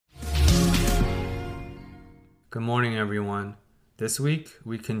Good morning, everyone. This week,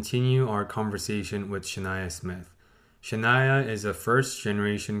 we continue our conversation with Shania Smith. Shania is a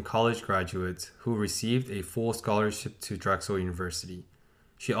first-generation college graduate who received a full scholarship to Drexel University.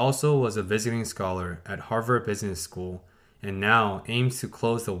 She also was a visiting scholar at Harvard Business School and now aims to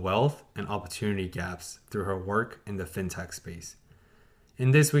close the wealth and opportunity gaps through her work in the fintech space.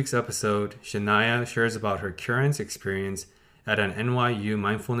 In this week's episode, Shania shares about her current experience at an NYU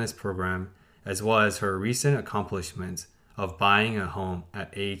mindfulness program as well as her recent accomplishment of buying a home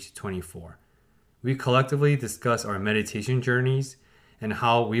at age 24. We collectively discuss our meditation journeys and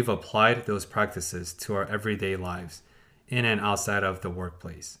how we've applied those practices to our everyday lives in and outside of the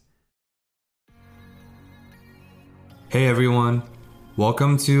workplace. Hey everyone,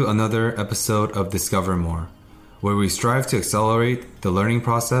 welcome to another episode of Discover More, where we strive to accelerate the learning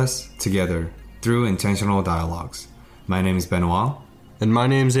process together through intentional dialogues. My name is Benoit. And my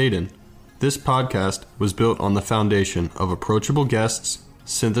name's Aiden. This podcast was built on the foundation of approachable guests,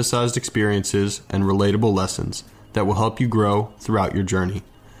 synthesized experiences, and relatable lessons that will help you grow throughout your journey.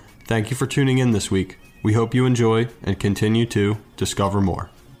 Thank you for tuning in this week. We hope you enjoy and continue to discover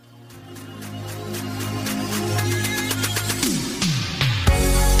more.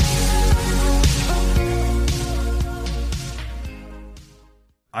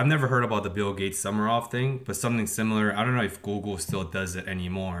 I've never heard about the Bill Gates summer off thing, but something similar. I don't know if Google still does it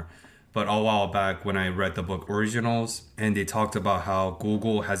anymore. But a while back when I read the book Originals, and they talked about how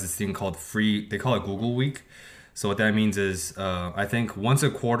Google has this thing called they call it Google Week. So what that means is, I think once a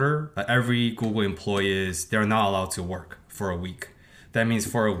quarter, every Google employee they're not allowed to work for a week. That means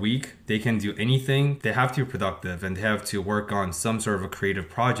for a week, they can do anything. They have to be productive and they have to work on some sort of a creative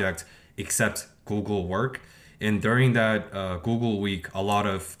project except Google work. And during that Google Week, a lot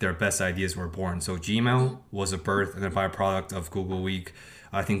of their best ideas were born. So Gmail was a birth and a byproduct of Google Week.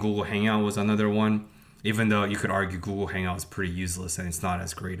 I think Google Hangout was another one, even though you could argue Google Hangout is pretty useless and it's not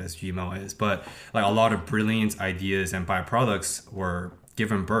as great as Gmail is. But like a lot of brilliant ideas and byproducts were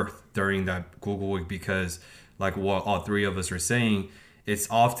given birth during that Google Week because like what all three of us are saying, it's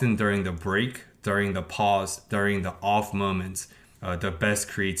often during the break, during the pause, during the off moments, the best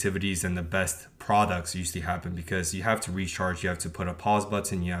creativities and the best products usually happen because you have to recharge, you have to put a pause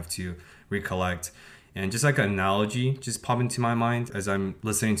button, you have to recollect. And just like an analogy just popped into my mind as I'm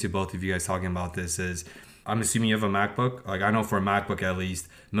listening to both of you guys talking about this is, I'm assuming you have a MacBook. Like I know for a MacBook at least,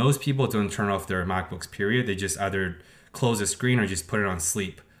 most people don't turn off their MacBooks, period. They just either close the screen or just put it on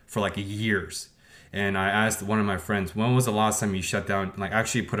sleep for like years. And I asked one of my friends, when was the last time you shut down, like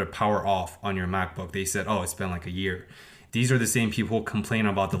actually put a power off on your MacBook? They said, oh, it's been like a year. These are the same people who complain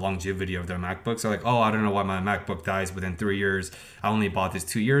about the longevity of their MacBooks. They're like, oh, I don't know why my MacBook dies within 3 years. I only bought this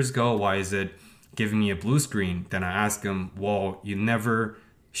 2 years ago. Why is it giving me a blue screen? Then I ask them, well, you never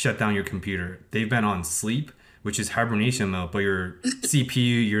shut down your computer. They've been on sleep, which is hibernation mode, but your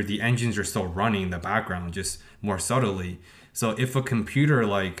CPU, the engines are still running in the background, just more subtly. So if a computer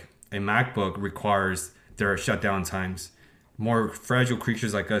like a MacBook requires their shutdown times, more fragile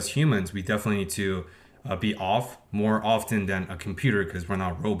creatures like us humans, we definitely need to be off more often than a computer because we're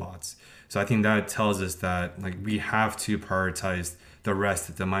not robots. So I think that tells us that like we have to prioritize the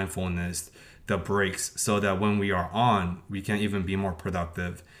rest, the mindfulness, the breaks, so that when we are on, we can even be more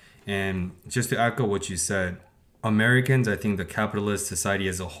productive. And just to echo what you said, Americans, I think the capitalist society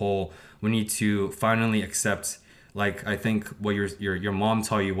as a whole, we need to finally accept, like I think what your mom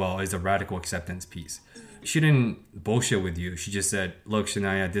taught you well is a radical acceptance piece. She didn't bullshit with you. She just said, look,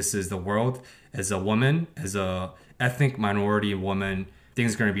 Shania, this is the world. As a woman, as a ethnic minority woman,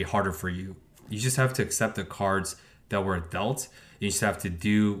 things are going to be harder for you. You just have to accept the cards that were dealt. You just have to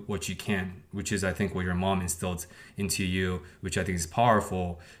do what you can, which is, I think, what your mom instilled into you, which I think is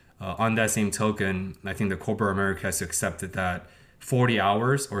powerful. On that same token, I think the corporate America has accepted that 40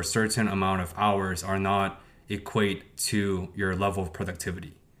 hours or a certain amount of hours are not equate to your level of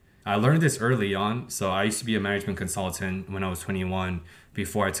productivity. I learned this early on. So I used to be a management consultant when I was 21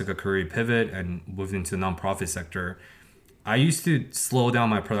 before I took a career pivot and moved into the nonprofit sector. I used to slow down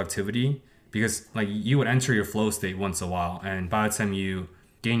my productivity because like you would enter your flow state once in a while. And by the time you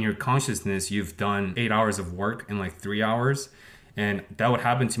gain your consciousness, you've done 8 hours of work in like 3 hours. And that would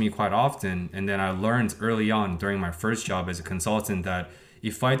happen to me quite often. And then I learned early on during my first job as a consultant that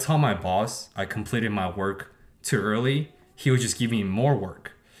if I tell my boss I completed my work too early, he would just give me more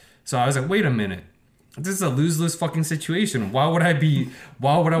work. So I was like, wait a minute, this is a lose-lose fucking situation. Why would I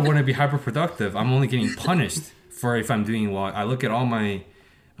want to be hyper productive? I'm only getting punished for if I'm doing well. I look at all my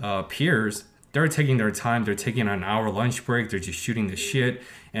peers, they're taking their time, they're taking an hour lunch break, they're just shooting the shit,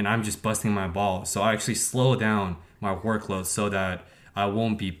 and I'm just busting my balls. So I actually slow down my workload so that I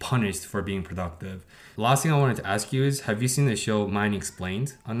won't be punished for being productive. The last thing I wanted to ask you is, have you seen the show Mind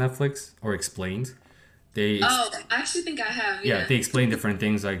Explained on Netflix, or Explained? I actually think I have. Yeah, Yeah. they explain different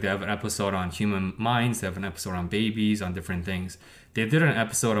things. Like they have an episode on human minds, they have an episode on babies, on different things. They did an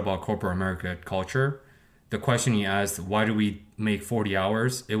episode about corporate America culture. The question he asked, why do we make 40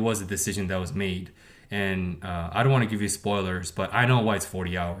 hours? It was a decision that was made. And I don't want to give you spoilers, but I know why it's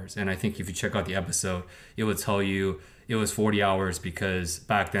 40 hours. And I think if you check out the episode, it would tell you it was 40 hours because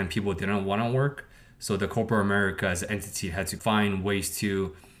back then people didn't want to work. So the corporate America as an entity had to find ways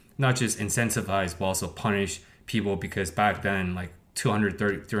to not just incentivize, but also punish people, because back then, like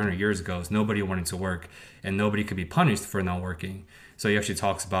 300 years ago, nobody wanted to work and nobody could be punished for not working. So he actually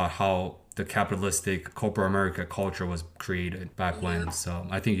talks about how the capitalistic corporate America culture was created back when. So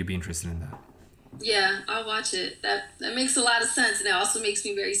I think you'd be interested in that. Yeah, I'll watch it. That makes a lot of sense, and it also makes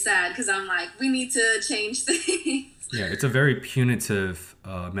me very sad because I'm like, we need to change things. Yeah, it's a very punitive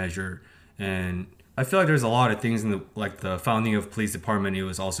measure, and I feel like there's a lot of things in the founding of police department. It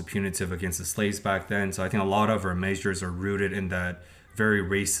was also punitive against the slaves back then. So I think a lot of our measures are rooted in that very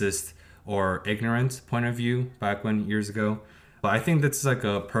racist or ignorant point of view back when years ago. But I think that's like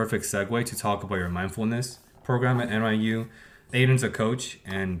a perfect segue to talk about your mindfulness program at NYU. Aiden's a coach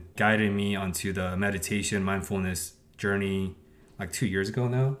and guided me onto the meditation mindfulness journey like 2 years ago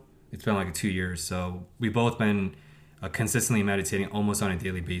now. It's been like 2 years. So we've both been consistently meditating almost on a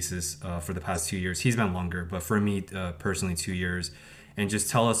daily basis for the past 2 years. He's been longer, but for me personally, 2 years. And just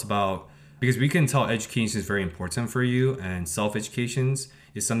tell us about, because we can tell education is very important for you, and self-education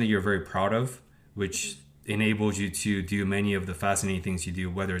is something you're very proud of, which enables you to do many of the fascinating things you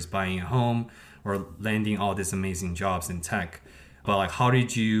do, whether it's buying a home or landing all these amazing jobs in tech. But like, how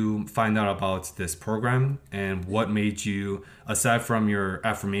did you find out about this program, and what made you, aside from your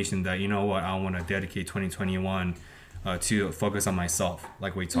affirmation that, you know what, I want to dedicate 2021 to focus on myself,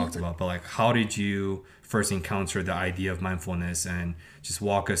 like we talked about, but like, how did you first encounter the idea of mindfulness, and just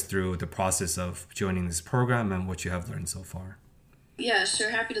walk us through the process of joining this program and what you have learned so far? Yeah, sure.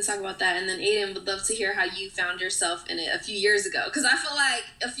 Happy to talk about that. And then Aiden, would love to hear how you found yourself in it a few years ago. Because I feel like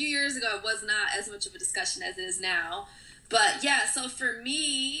a few years ago it was not as much of a discussion as it is now. But yeah, so for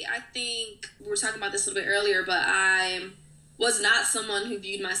me, I think we were talking about this a little bit earlier, but I was not someone who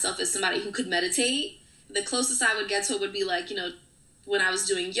viewed myself as somebody who could meditate. The closest I would get to it would be like, when I was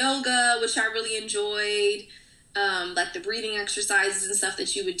doing yoga, which I really enjoyed, like the breathing exercises and stuff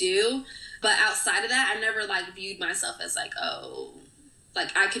that you would do. But outside of that, I never like viewed myself as like, oh,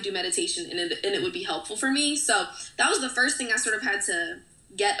 like I could do meditation and it would be helpful for me. So that was the first thing I sort of had to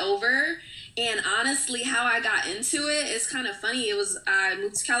get over. And honestly, how I got into it is kind of funny. I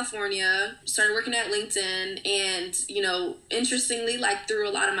moved to California, started working at LinkedIn, and, interestingly, like through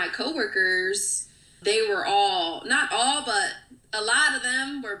a lot of my coworkers, they were all, not all, but a lot of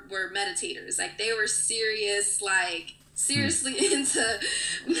them were meditators. Like they were seriously into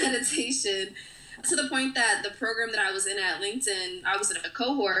meditation, to the point that the program that I was in at LinkedIn, I was in a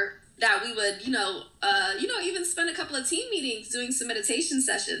cohort that we would, even spend a couple of team meetings doing some meditation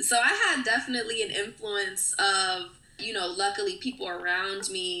sessions. So I had definitely an influence of, luckily people around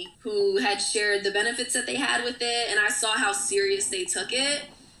me who had shared the benefits that they had with it, and I saw how serious they took it.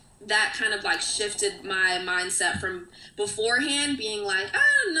 That kind of like shifted my mindset from beforehand being like, I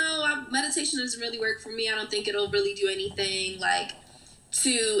don't know, meditation doesn't really work for me, I don't think it'll really do anything, like,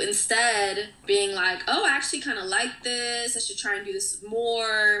 to instead being like, oh, I actually kind of like this, I should try and do this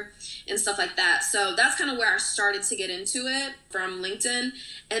more and stuff like that. So that's kind of where I started to get into it, from LinkedIn.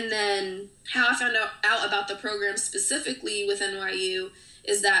 And then how I found out about the program specifically with NYU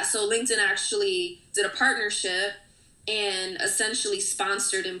is that, so LinkedIn actually did a partnership and essentially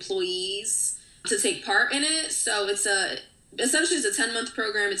sponsored employees to take part in it. So it's essentially a 10-month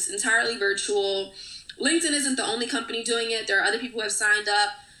program. It's entirely virtual. LinkedIn isn't the only company doing it. There are other people who have signed up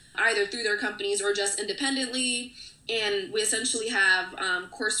either through their companies or just independently. And we essentially have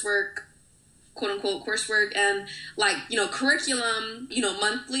coursework, quote unquote coursework, and curriculum,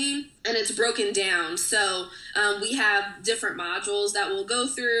 monthly, and it's broken down. So we have different modules that we'll go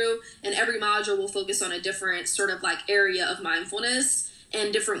through, and every module will focus on a different sort of like area of mindfulness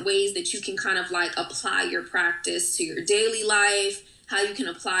and different ways that you can kind of like apply your practice to your daily life, how you can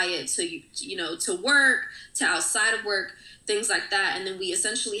apply it to, to work, to outside of work, things like that. And then we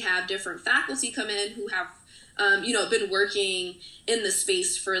essentially have different faculty come in who have, been working in the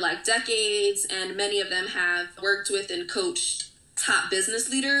space for like decades, and many of them have worked with and coached top business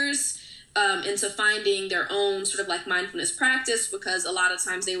leaders into finding their own sort of like mindfulness practice, because a lot of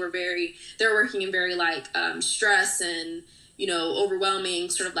times they're working in very like stress and, overwhelming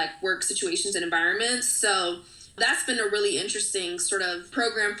sort of like work situations and environments. So That's been a really interesting sort of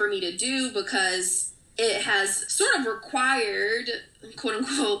program for me to do because it has sort of required, quote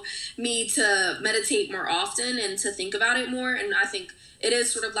unquote, me to meditate more often and to think about it more. And I think it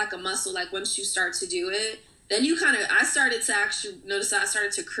is sort of like a muscle. Like once you start to do it, then I started to actually notice that I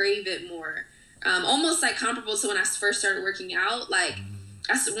started to crave it more. Almost like comparable to when I first started working out. Like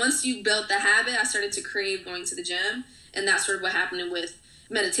once you built the habit, I started to crave going to the gym. And that's sort of what happened with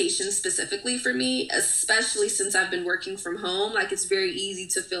meditation specifically for me, especially since I've been working from home. Like it's very easy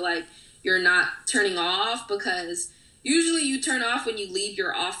to feel like you're not turning off, because usually you turn off when you leave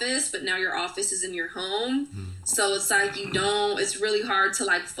your office, but now your office is in your home. So it's like it's really hard to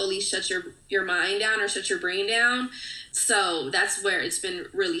like fully shut your mind down or shut your brain down. So that's where it's been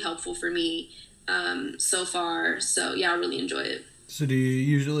really helpful for me so far. So yeah, I really enjoy it. So do you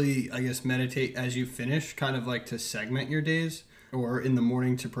usually, I guess, meditate as you finish, kind of like to segment your days? Or in the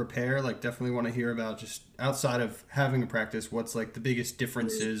morning to prepare? Like definitely want to hear about, just outside of having a practice, what's like the biggest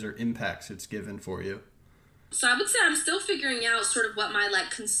differences or impacts it's given for you? So I would say I'm still figuring out sort of what my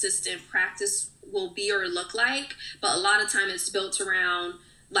like consistent practice will be or look like. But a lot of time it's built around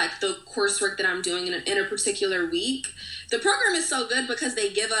like the coursework that I'm doing in a particular week. The program is so good because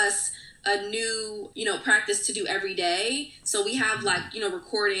they give us a new, practice to do every day. So we have like,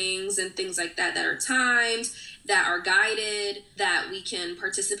 recordings and things like that are timed, that are guided, that we can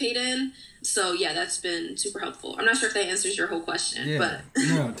participate in. So yeah, that's been super helpful. I'm not sure if that answers your whole question, but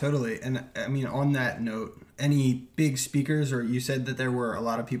no, totally. And I mean, on that note, any big speakers, or you said that there were a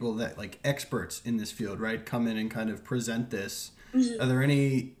lot of people that like experts in this field, right, come in and kind of present this. Are there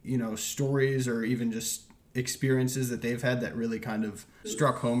any, stories or even just experiences that they've had that really kind of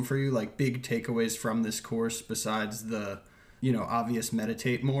struck home for you, like big takeaways from this course besides the, obvious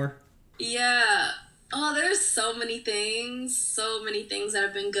meditate more? Yeah. Oh, there's so many things that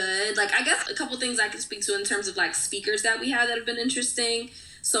have been good. Like, I guess a couple things I can speak to in terms of like speakers that we had that have been interesting.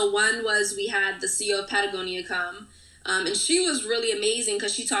 So one was we had the CEO of Patagonia come, and she was really amazing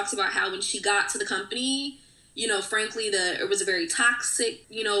because she talks about how when she got to the company, frankly, it was a very toxic,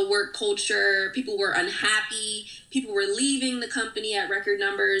 work culture. People were unhappy. People were leaving the company at record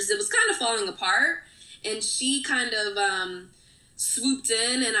numbers. It was kind of falling apart. And she kind of swooped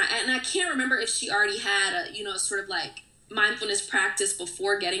in, and I can't remember if she already had a, sort of like mindfulness practice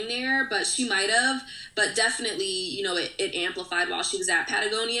before getting there, but she might have. But definitely, it amplified while she was at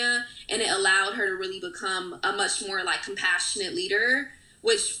Patagonia, and it allowed her to really become a much more like compassionate leader,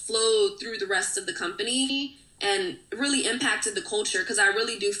 which flowed through the rest of the company and really impacted the culture. Because I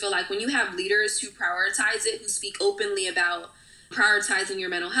really do feel like when you have leaders who prioritize it, who speak openly about prioritizing your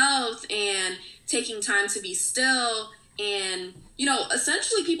mental health and taking time to be still, and,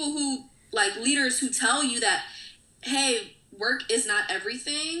 essentially people who, like leaders who tell you that, hey, work is not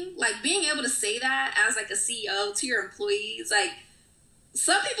everything, like being able to say that as like a CEO to your employees, like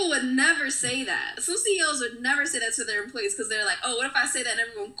some people would never say that. Some CEOs would never say that to their employees because they're like, oh, what if I say that and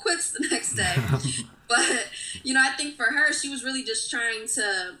everyone quits the next day? But, I think for her, she was really just trying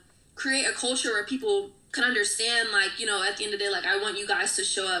to create a culture where people can understand, like, at the end of the day, like, I want you guys to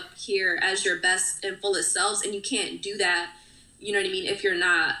show up here as your best and fullest selves, and you can't do that, you know what I mean, if you're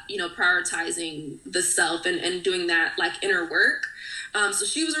not, prioritizing the self and doing that, like, inner work. So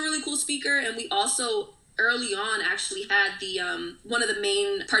she was a really cool speaker, and we also early on actually had the one of the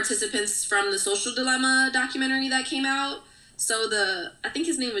main participants from the Social Dilemma documentary that came out. So I think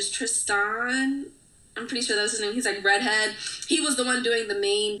his name was Tristan. I'm pretty sure that was his name. He's like redhead. He was the one doing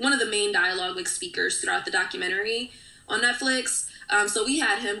one of the main dialogue like speakers throughout the documentary on Netflix. So we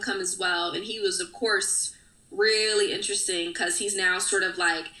had him come as well, and he was of course really interesting because he's now sort of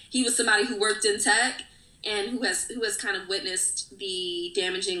like, he was somebody who worked in tech and who has kind of witnessed the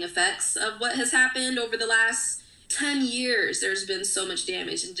damaging effects of what has happened over the last 10 years. There's been so much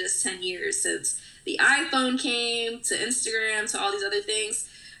damage in just 10 years since the iPhone came to Instagram to all these other things.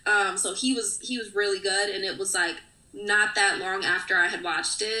 So he was really good, and it was like not that long after I had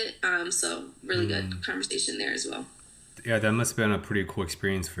watched it. So really good conversation there as well. Yeah, that must have been a pretty cool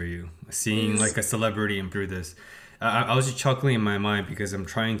experience for you, seeing like a celebrity improve this. I was just chuckling in my mind because I'm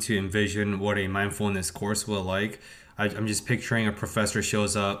trying to envision what a mindfulness course will like. I'm just picturing a professor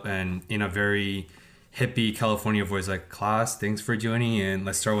shows up and in a very hippie California voice, like, class, thanks for joining, and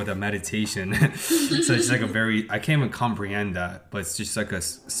let's start with a meditation. So it's like I can't even comprehend that, but it's just like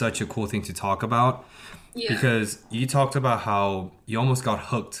such a cool thing to talk about. Yeah. Because you talked about how you almost got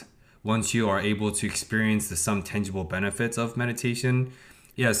hooked once you are able to experience some tangible benefits of meditation.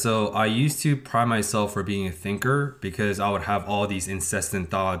 Yeah, so I used to pride myself for being a thinker because I would have all these incessant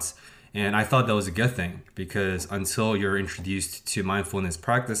thoughts, and I thought that was a good thing because until you're introduced to mindfulness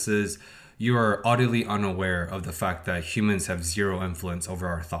practices, you are utterly unaware of the fact that humans have zero influence over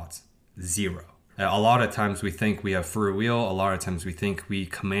our thoughts. Zero. A lot of times we think we have free will. A lot of times we think we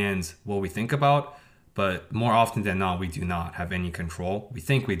command what we think about, but more often than not, we do not have any control. We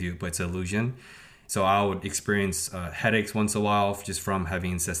think we do, but it's an illusion. So I would experience headaches once in a while just from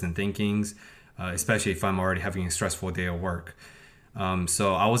having incessant thinkings, especially if I'm already having a stressful day at work.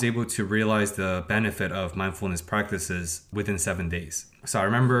 So I was able to realize the benefit of mindfulness practices within 7 days. So I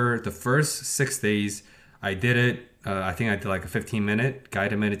remember the first 6 days I did it. I think I did like a 15-minute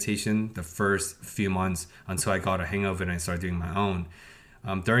guided meditation the first few months until I got a hang of it and I started doing my own.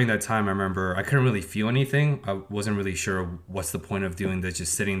 During that time, I remember I couldn't really feel anything. I wasn't really sure what's the point of doing this,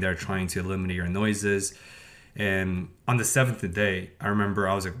 just sitting there trying to eliminate your noises. And on the 7th day, I remember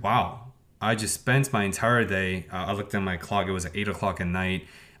I was like, wow, I just spent my entire day. I looked at my clock. It was like 8 o'clock at night.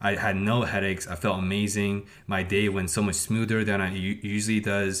 I had no headaches. I felt amazing. My day went so much smoother than it usually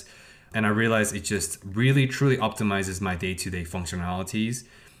does. And I realized it just really, truly optimizes my day-to-day functionalities.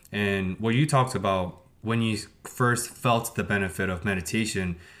 And what you talked about, when you first felt the benefit of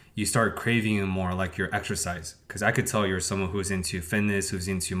meditation, you start craving it more like your exercise. Because I could tell you're someone who's into fitness, who's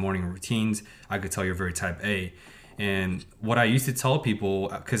into morning routines. I could tell you're very type A. And what I used to tell people,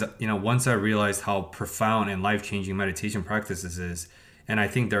 because once I realized how profound and life-changing meditation practices is, and I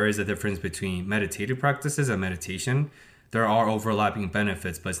think there is a difference between meditative practices and meditation. There are overlapping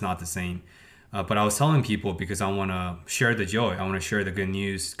benefits, but it's not the same. But I was telling people because I want to share the joy. I want to share the good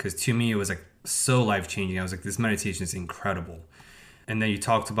news because to me, it was like so life-changing. I was like, this meditation is incredible. And then you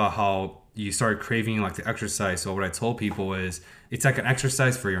talked about how you started craving like the exercise. So what I told people is it's like an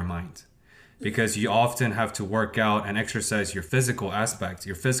exercise for your mind because you often have to work out and exercise your physical aspect,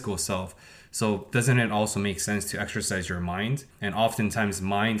 your physical self. So doesn't it also make sense to exercise your mind? And oftentimes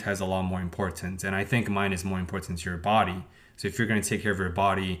mind has a lot more importance. And I think mind is more important to your body. So if you're going to take care of your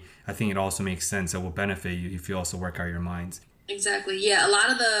body, I think it also makes sense. It will benefit you if you also work out your mind. Exactly. Yeah. A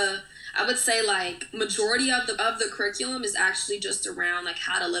lot of I would say like majority of the curriculum is actually just around like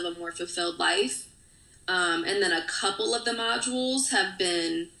how to live a more fulfilled life. And then a couple of the modules have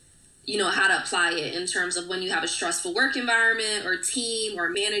been, how to apply it in terms of when you have a stressful work environment or team or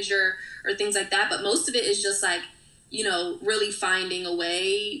manager or things like that. But most of it is just like, really finding a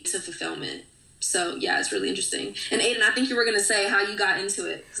way to fulfillment. So yeah, it's really interesting. And Aiden, I think you were going to say how you got into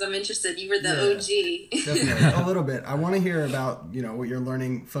it because I'm interested. You were the OG. Definitely. A little bit. I want to hear about, what you're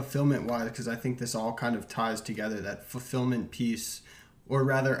learning fulfillment wise, because I think this all kind of ties together, that fulfillment piece, or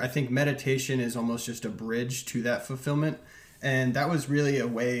rather I think meditation is almost just a bridge to that fulfillment. And that was really a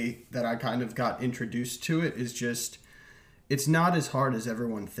way that I kind of got introduced to it, is just, it's not as hard as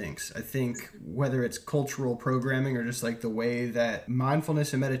everyone thinks. I think whether it's cultural programming or just like the way that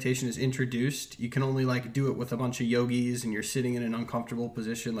mindfulness and meditation is introduced, you can only like do it with a bunch of yogis and you're sitting in an uncomfortable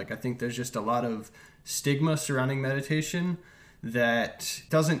position. Like I think there's just a lot of stigma surrounding meditation that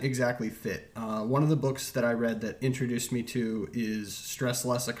doesn't exactly fit. One of the books that I read that introduced me to is Stress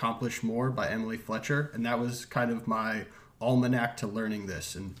Less, Accomplish More by Emily Fletcher. And that was kind of my almanac to learning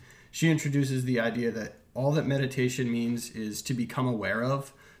this. And she introduces the idea that all that meditation means is to become aware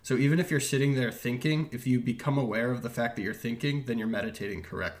of. So even if you're sitting there thinking, if you become aware of the fact that you're thinking, then you're meditating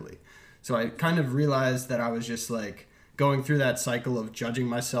correctly. So I kind of realized that I was just like going through that cycle of judging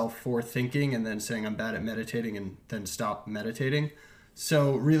myself for thinking and then saying I'm bad at meditating and then stop meditating.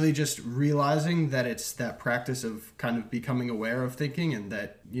 So really just realizing that it's that practice of kind of becoming aware of thinking and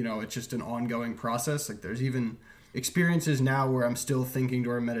that, it's just an ongoing process. Like there's even experiences now where I'm still thinking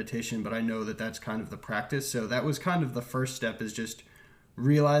during meditation, but I know that that's kind of the practice. So that was kind of the first step, is just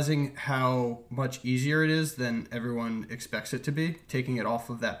realizing how much easier it is than everyone expects it to be, taking it off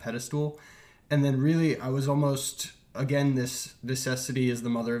of that pedestal. And then really I was almost, again, this necessity is the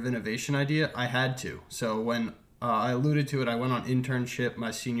mother of innovation idea. I had to. So when I alluded to it, I went on internship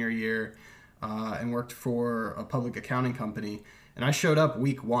my senior year and worked for a public accounting company. And I showed up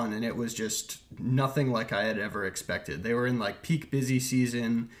week 1 and it was just nothing like I had ever expected. They were in like peak busy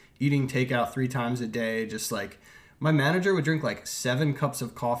season, eating takeout 3 times a day. Just like my manager would drink like 7 cups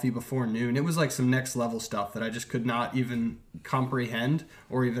of coffee before noon. It was like some next level stuff that I just could not even comprehend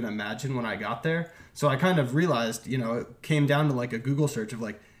or even imagine when I got there. So I kind of realized, it came down to like a Google search of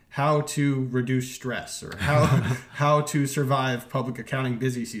like how to reduce stress or how to survive public accounting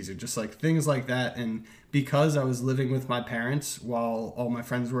busy season, just like things like that. And because I was living with my parents while all my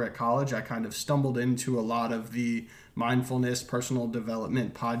friends were at college, I kind of stumbled into a lot of the mindfulness, personal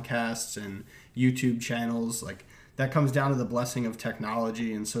development podcasts and YouTube channels. Like that comes down to the blessing of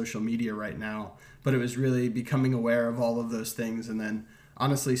technology and social media right now. But it was really becoming aware of all of those things and then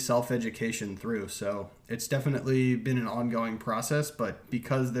honestly self-education through. So it's definitely been an ongoing process, but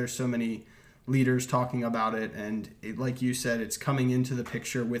because there's so many leaders talking about it, and like you said, it's coming into the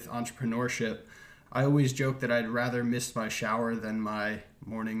picture with entrepreneurship. I always joke that I'd rather miss my shower than my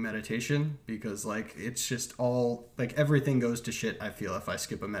morning meditation, because like it's just all like everything goes to shit, I feel, if I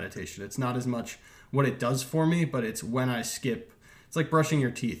skip a meditation. It's not as much what it does for me, but it's when I skip. It's like brushing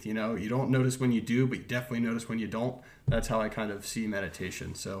your teeth, you know, you don't notice when you do, but you definitely notice when you don't. That's how I kind of see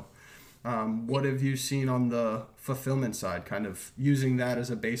meditation. So what have you seen on the fulfillment side, kind of using that as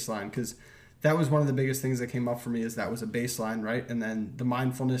a baseline? Because that was one of the biggest things that came up for me, is that was a baseline, right? And then the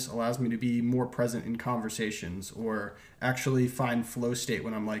mindfulness allows me to be more present in conversations, or actually find flow state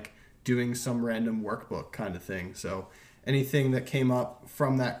when I'm like doing some random workbook kind of thing. So anything that came up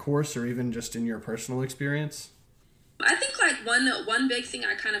from that course, or even just in your personal experience? I think like one big thing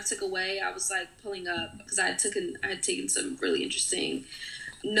I kind of took away, I was like pulling up because I had taken some really interesting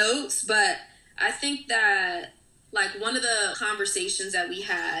notes, but I think that like one of the conversations that we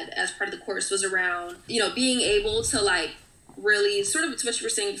had as part of the course was around, you know, being able to like really sort of, to what you were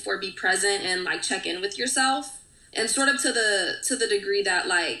saying before, be present and like check in with yourself, and sort of to the degree that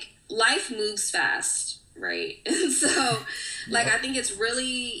like life moves fast, right? And so like I think it's really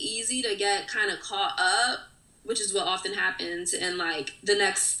easy to get kind of caught up, which is what often happens, in like the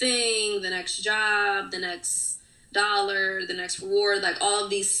next thing, the next job, the next dollar, the next reward, like all of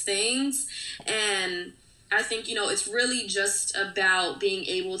these things. And I think, you know, it's really just about being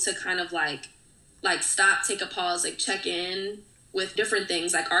able to kind of like stop, take a pause, like check in with different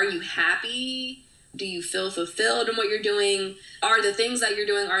things. Like, are you happy? Do you feel fulfilled in what you're doing? Are the things that you're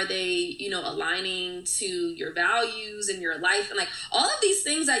doing, are they, you know, aligning to your values in your life? And like all of these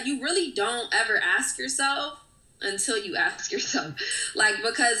things that you really don't ever ask yourself until you ask yourself, like,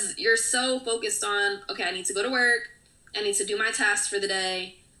 because you're so focused on, okay, I need to go to work, I need to do my tasks for the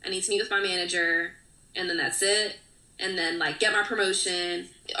day, I need to meet with my manager, and then that's it. And then like get my promotion.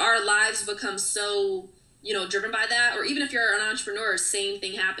 Our lives become so, you know, driven by that. Or even if you're an entrepreneur, same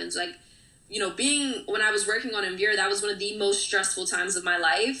thing happens. Like, you know, when I was working on Envir, that was one of the most stressful times of my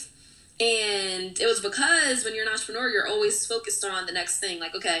life. And it was because when you're an entrepreneur, you're always focused on the next thing.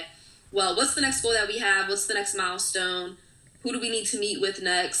 Like, okay, well, what's the next goal that we have? What's the next milestone? Who do we need to meet with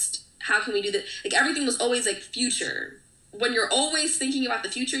next? How can we do that? Like everything was always like future. When you're always thinking about the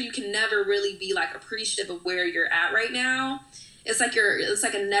future, you can never really be like appreciative of where you're at right now. It's like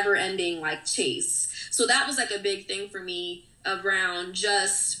a never ending like chase. So that was like a big thing for me around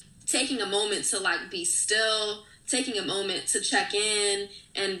just taking a moment to like be still, taking a moment to check in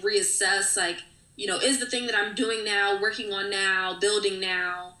and reassess, like, you know, is the thing that I'm doing now, working on now, building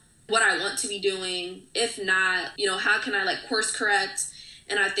now, what I want to be doing? If not, you know, how can I like course correct?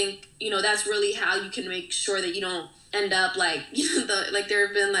 And I think, you know, that's really how you can make sure that you don't end up like, you know, like there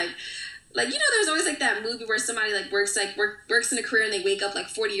have been like, you know, there's always like that movie where somebody like works in a career and they wake up like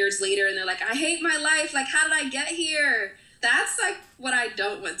 40 years later and they're like, I hate my life. Like, how did I get here? That's like what I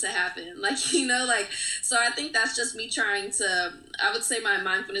don't want to happen. Like, you know, like, so I think that's just me trying to, I would say my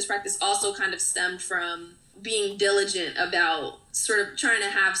mindfulness practice also kind of stemmed from being diligent about sort of trying to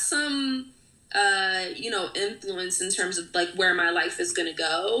have some, you know, influence in terms of like where my life is going to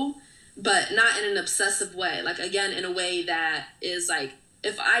go, but not in an obsessive way. Like, again, in a way that is like,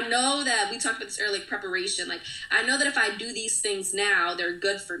 if I know that, we talked about this earlier, like preparation, like I know that if I do these things now, they're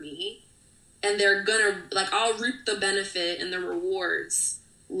good for me and they're gonna, like, I'll reap the benefit and the rewards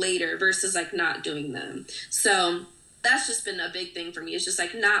later versus like not doing them. So that's just been a big thing for me. It's just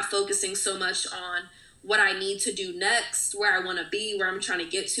like not focusing so much on what I need to do next, where I want to be, where I'm trying to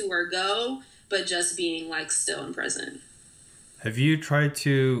get to or go, but just being like still and present. Have you tried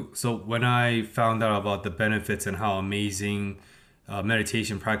to, so when I found out about the benefits and how amazing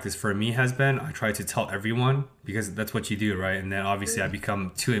meditation practice for me has been, I try to tell everyone, because that's what you do, right? And then obviously I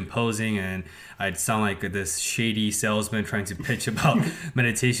become too imposing and I'd sound like this shady salesman trying to pitch about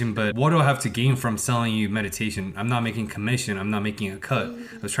meditation. But what do I have to gain from selling you meditation? I'm not making commission. I'm not making a cut.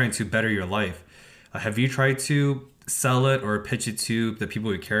 I was trying to better your life. Have you tried to sell it or pitch it to the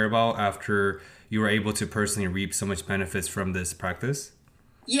people you care about after you were able to personally reap so much benefits from this practice?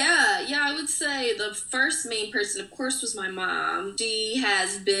 Yeah, I would say the first main person, of course, was my mom. She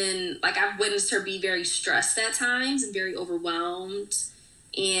has been, like, I've witnessed her be very stressed at times and very overwhelmed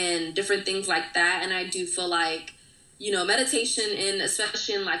and different things like that. And I do feel like, you know, meditation, and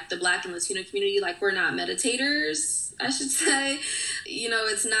especially in like the Black and Latino community, like we're not meditators, I should say. You know,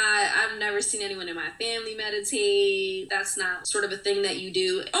 it's not, I've never seen anyone in my family meditate. That's not sort of a thing that you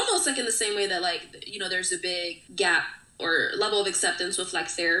do. Almost like in the same way that, like, you know, there's a big gap or level of acceptance with like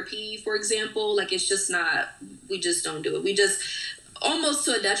therapy, for example. Like, it's just not, we just don't do it. We just, almost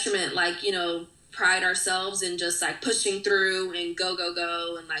to a detriment, like, you know, pride ourselves in just like pushing through and go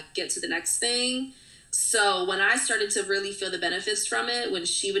and like get to the next thing. So when I started to really feel the benefits from it, when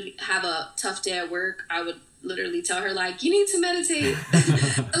she would have a tough day at work, I would literally tell her like, you need to meditate.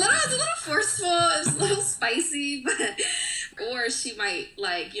 It was a little forceful, it was a little spicy, but or she might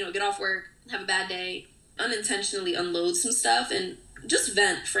like, you know, get off work, have a bad day, unintentionally unload some stuff and just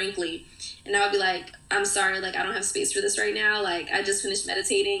vent, frankly. And I would be like, I'm sorry, like, I don't have space for this right now. Like, I just finished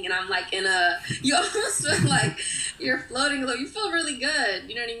meditating and I'm like you almost feel like you're floating, you feel really good.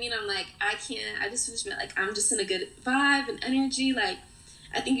 You know what I mean? I'm like, I just finished, like, I'm just in a good vibe and energy. Like,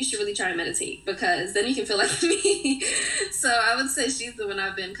 I think you should really try to meditate because then you can feel like me. So I would say she's the one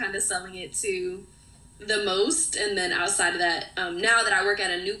I've been kind of selling it to the most. And then outside of that, now that I work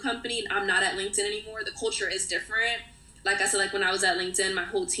at a new company, I'm not at LinkedIn anymore. The culture is different. Like I said, like when I was at LinkedIn, my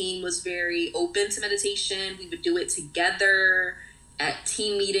whole team was very open to meditation. We would do it together at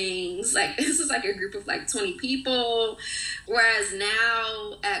team meetings. Like this is like a group of like 20 people. Whereas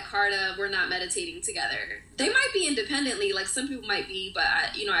now at Carta, we're not meditating together. They might be independently, like some people might be, but I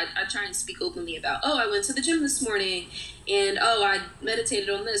try and speak openly about, I went to the gym this morning and I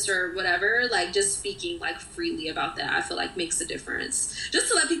meditated on this or whatever. Like just speaking like freely about that, I feel like makes a difference. Just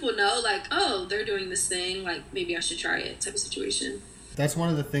to let people know like, they're doing this thing, like maybe I should try it type of situation. That's one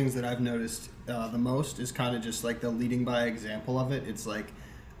of the things that I've noticed the most is kind of just like the leading by example of it. It's like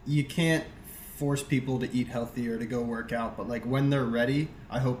you can't force people to eat healthy or to go work out, but like when they're ready,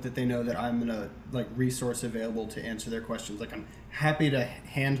 I hope that they know that I'm a like resource available to answer their questions. Like I'm happy to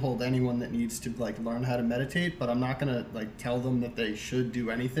handhold anyone that needs to like learn how to meditate, but I'm not gonna like tell them that they should do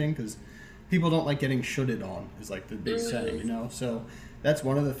anything because people don't like getting shoulded on is like the big saying, you know? So that's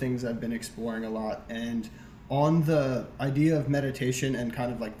one of the things I've been exploring a lot. And on the idea of meditation and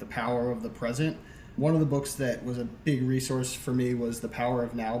kind of like the power of the present, one of the books that was a big resource for me was The Power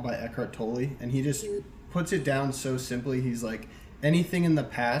of Now by Eckhart Tolle. And he just puts it down so simply. He's like, anything in the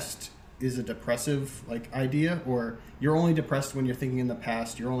past is a depressive like idea, or you're only depressed when you're thinking in the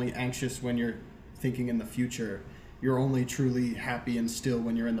past. You're only anxious when you're thinking in the future. You're only truly happy and still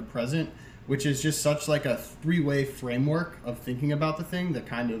when you're in the present, which is just such like a three-way framework of thinking about the thing that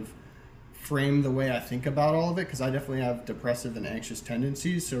kind of frame the way I think about all of it, because I definitely have depressive and anxious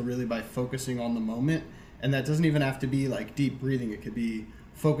tendencies. So really by focusing on the moment, and that doesn't even have to be like deep breathing, it could be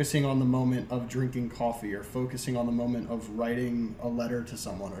focusing on the moment of drinking coffee or focusing on the moment of writing a letter to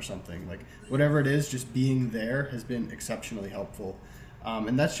someone or something, like whatever it is, just being there has been exceptionally helpful.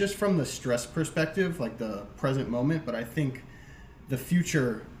 And that's just from the stress perspective, like the present moment. But I think the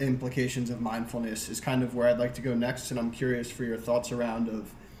future implications of mindfulness is kind of where I'd like to go next, and I'm curious for your thoughts around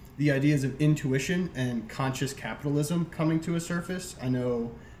of the ideas of intuition and conscious capitalism coming to a surface. I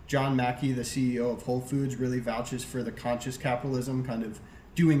know John Mackey, the CEO of Whole Foods, really vouches for the conscious capitalism, kind of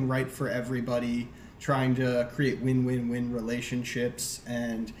doing right for everybody, trying to create win-win-win relationships.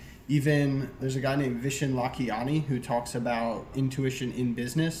 And even there's a guy named Vishen Lakhiani who talks about intuition in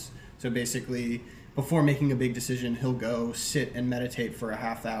business. So basically, before making a big decision, he'll go sit and meditate for a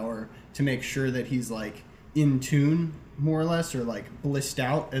half hour to make sure that he's like in tune, more or less, or like blissed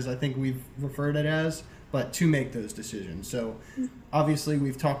out, as I think we've referred it as, but to make those decisions. So obviously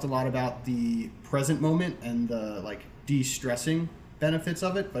we've talked a lot about the present moment and the like de-stressing benefits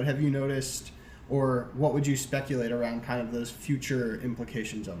of it, but have you noticed, or what would you speculate around kind of those future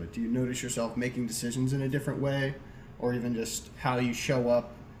implications of it? Do you notice yourself making decisions in a different way, or even just how you show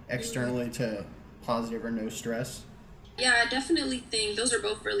up externally to positive or no stress? Yeah, I definitely think those are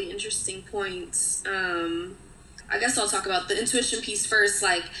both really interesting points. I guess I'll talk about the intuition piece first.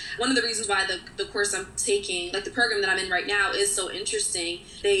 Like, one of the reasons why the course I'm taking, like the program that I'm in right now, is so interesting.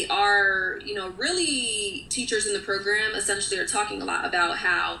 They are, really teachers in the program essentially are talking a lot about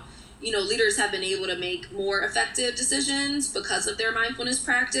how, leaders have been able to make more effective decisions because of their mindfulness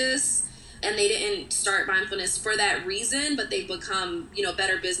practice. And they didn't start mindfulness for that reason, but they become,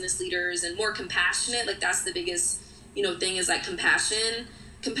 better business leaders and more compassionate. Like, that's the biggest, thing is like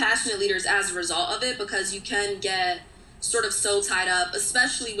compassionate leaders as a result of it, because you can get sort of so tied up,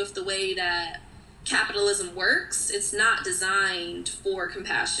 especially with the way that capitalism works. It's not designed for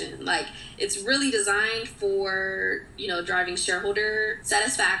compassion. Like, it's really designed for, driving shareholder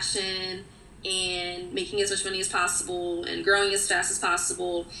satisfaction and making as much money as possible and growing as fast as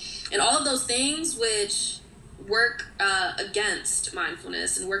possible. And all of those things which work against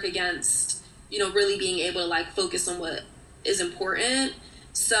mindfulness and work against, really being able to like focus on what is important.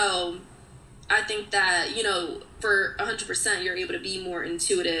 So I think that, for 100%, you're able to be more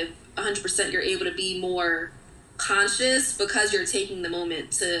intuitive. 100% you're able to be more conscious because you're taking the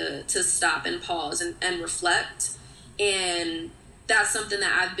moment to stop and pause and reflect. And that's something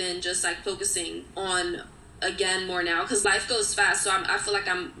that I've been just like focusing on again more now, because life goes fast. So I feel like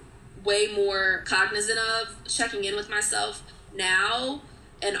I'm way more cognizant of checking in with myself now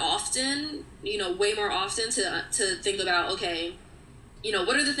and often, way more often to think about, okay,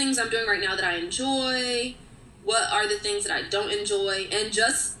 what are the things I'm doing right now that I enjoy? What are the things that I don't enjoy? And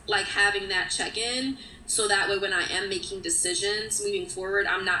just like having that check-in, so that way when I am making decisions moving forward,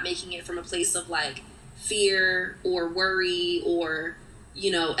 I'm not making it from a place of like fear or worry or,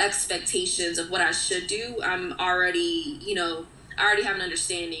 expectations of what I should do. I'm already, I already have an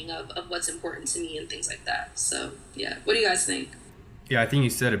understanding of what's important to me and things like that. So yeah, what do you guys think? Yeah, I think you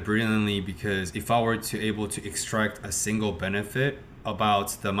said it brilliantly, because if I were to able to extract a single benefit about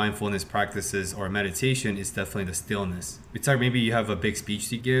the mindfulness practices or meditation, is definitely the stillness. It's like maybe you have a big speech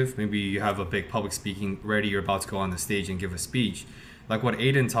to give, maybe you have a big public speaking ready, you're about to go on the stage and give a speech. Like what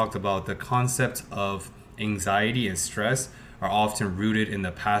Aiden talked about, the concept of anxiety and stress are often rooted in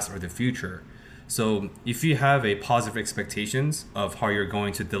the past or the future. So if you have a positive expectations of how you're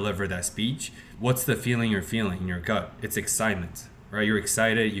going to deliver that speech, what's the feeling you're feeling in your gut? It's excitement, right? You're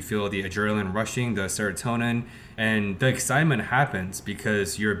excited, you feel the adrenaline rushing, the serotonin, and the excitement happens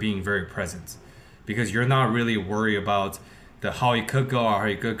because you're being very present, because you're not really worried about the how it could go or how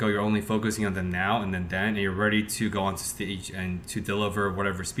it could go. You're only focusing on the now and then, and you're ready to go onto stage and to deliver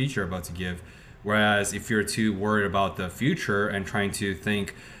whatever speech you're about to give. Whereas if you're too worried about the future and trying to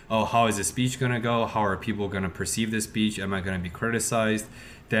think, oh, how is the speech going to go? How are people going to perceive this speech? Am I going to be criticized?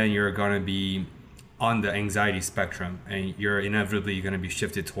 Then you're going to be on the anxiety spectrum, and you're inevitably going to be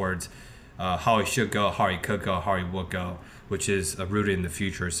shifted towards how it should go, how it could go, how it would go, which is rooted in the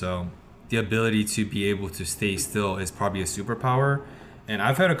future. So the ability to be able to stay still is probably a superpower. And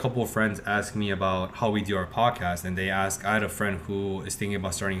I've had a couple of friends ask me about how we do our podcast, and I had a friend who is thinking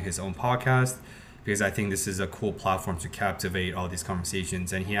about starting his own podcast, because I think this is a cool platform to captivate all these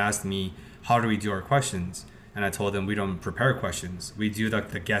conversations. And he asked me, how do we do our questions? And I told him we don't prepare questions. We do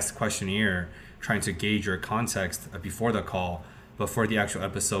the guest questionnaire, trying to gauge your context before the call. But for the actual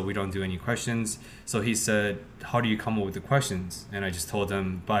episode, we don't do any questions. So he said, how do you come up with the questions? And I just told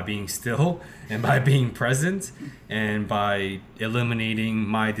him, by being still and by being present and by eliminating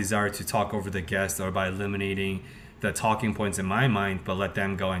my desire to talk over the guest, or by eliminating the talking points in my mind, but let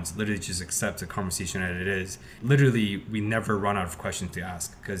them go and literally just accept the conversation as it is. Literally, we never run out of questions to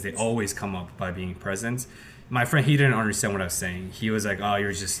ask, because they always come up by being present. My friend, he didn't understand what I was saying. He was like, oh,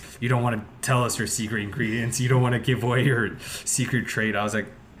 you don't want to tell us your secret ingredients. You don't want to give away your secret trait. I was like,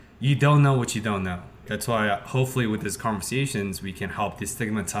 you don't know what you don't know. That's why hopefully with these conversations, we can help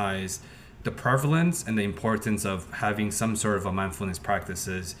destigmatize the prevalence and the importance of having some sort of a mindfulness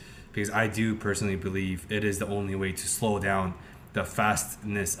practices, because I do personally believe it is the only way to slow down the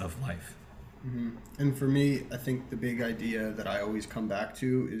fastness of life. Mm-hmm. And for me, I think the big idea that I always come back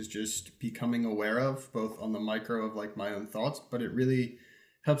to is just becoming aware of, both on the micro of like my own thoughts, but it really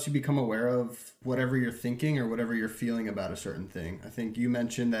helps you become aware of whatever you're thinking or whatever you're feeling about a certain thing. I think you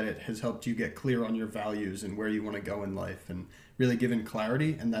mentioned that it has helped you get clear on your values and where you want to go in life, and really given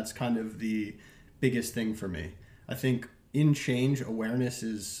clarity. And that's kind of the biggest thing for me. I think in change, awareness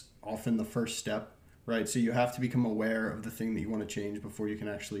is often the first step. Right, so you have to become aware of the thing that you want to change before you can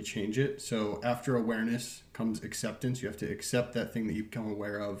actually change it. So after awareness comes acceptance. You have to accept that thing that you become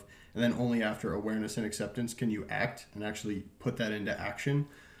aware of, and then only after awareness and acceptance can you act and actually put that into action.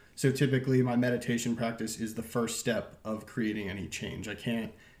 So typically my meditation practice is the first step of creating any change. I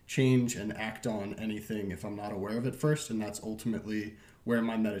can't change and act on anything if I'm not aware of it first, and that's ultimately where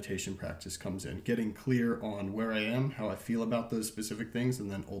my meditation practice comes in. Getting clear on where I am, how I feel about those specific things, and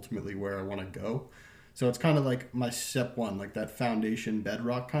then ultimately where I want to go. So it's kind of like my step one, like that foundation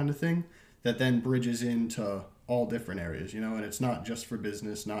bedrock kind of thing that then bridges into all different areas, and it's not just for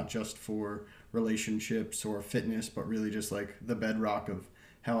business, not just for relationships or fitness, but really just like the bedrock of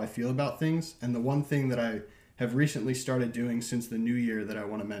how I feel about things. And the one thing that I have recently started doing since the new year that I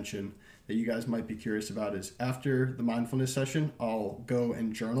want to mention that you guys might be curious about is after the mindfulness session, I'll go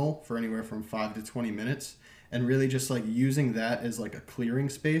and journal for anywhere from 5 to 20 minutes. And really just like using that as like a clearing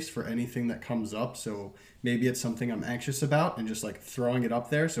space for anything that comes up. So maybe it's something I'm anxious about and just like throwing it up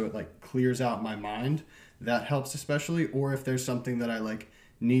there so it like clears out my mind. That helps especially. Or if there's something that I like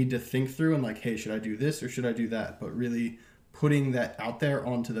need to think through and like, hey, should I do this or should I do that? But really putting that out there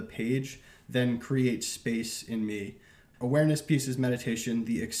onto the page then creates space in me. Awareness piece is meditation.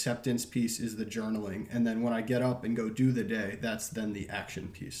 The acceptance piece is the journaling. And then when I get up and go do the day, that's then the action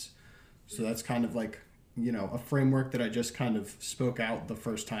piece. So that's kind of like, a framework that I just kind of spoke out the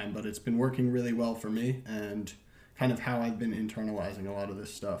first time, but it's been working really well for me and kind of how I've been internalizing a lot of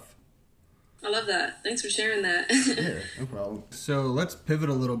this stuff. I love that. Thanks for sharing that. Yeah, no problem. So let's pivot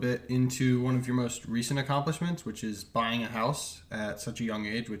a little bit into one of your most recent accomplishments, which is buying a house at such a young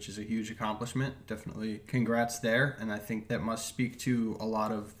age, which is a huge accomplishment. Definitely congrats there. And I think that must speak to a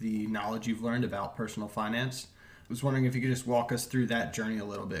lot of the knowledge you've learned about personal finance. I was wondering if you could just walk us through that journey a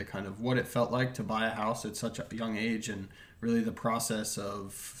little bit, kind of what it felt like to buy a house at such a young age, and really the process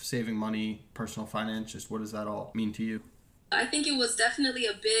of saving money, personal finance. Just what does that all mean to you? I think it was definitely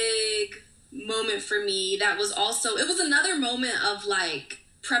a big moment for me. That was also, it was another moment of like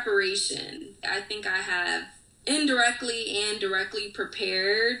preparation. I think I have indirectly and directly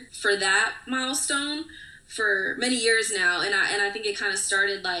prepared for that milestone for many years now. And I think it kind of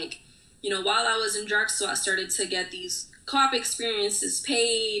started like, while I was in Drexel, I started to get these co-op experiences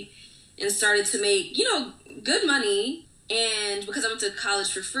paid and started to make, good money. And because I went to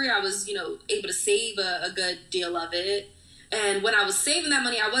college for free, I was, able to save a good deal of it. And when I was saving that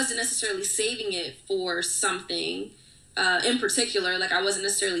money, I wasn't necessarily saving it for something in particular. Like, I wasn't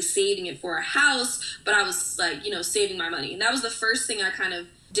necessarily saving it for a house, but I was, like, saving my money. And that was the first thing I kind of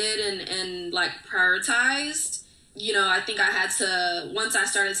did and like, prioritized. I think I had to, once I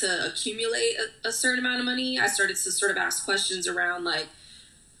started to accumulate a certain amount of money, I started to sort of ask questions around, like,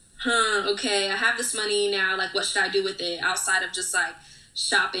 okay, I have this money now. Like, what should I do with it outside of just, like,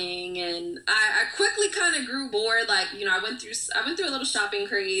 shopping? And I quickly kind of grew bored. Like, I went through a little shopping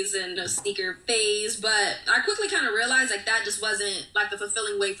craze and a sneaker phase, but I quickly kind of realized like that just wasn't like the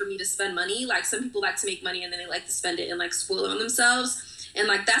fulfilling way for me to spend money. Like, some people like to make money and then they like to spend it and like spoil it on themselves, and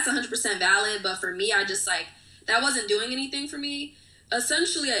like that's 100% valid, but for me, I just like that wasn't doing anything for me.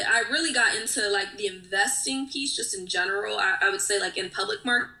 Essentially, I really got into like the investing piece just in general. I would say like in public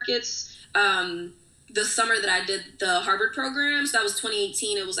markets. The summer that I did the Harvard program, so that was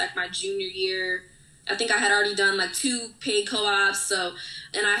 2018. It was like my junior year. I think I had already done like 2 paid co-ops.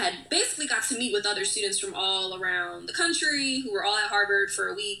 And I had basically got to meet with other students from all around the country who were all at Harvard for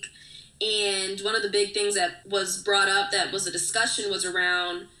a week. And one of the big things that was brought up that was a discussion was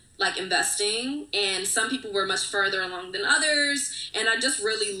around like investing. And some people were much further along than others. And I just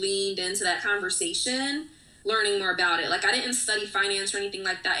really leaned into that conversation, learning more about it. Like, I didn't study finance or anything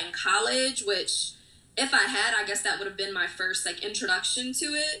like that in college, which if I had, I guess that would have been my first like introduction to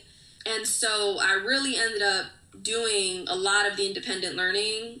it. And so I really ended up doing a lot of the independent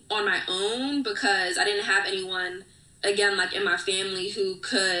learning on my own because I didn't have anyone, again, like in my family who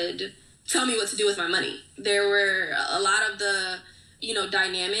could tell me what to do with my money. There were a lot of the,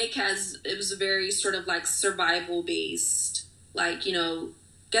 dynamic it was a very sort of like survival based, like,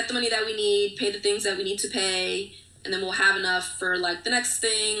 get the money that we need, pay the things that we need to pay, and then we'll have enough for like the next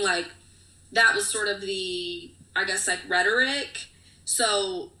thing. Like, that was sort of the, I guess, like rhetoric.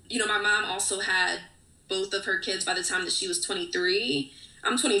 So, my mom also had both of her kids by the time that she was 23.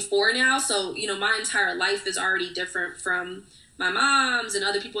 I'm 24 now. So, my entire life is already different from my mom's and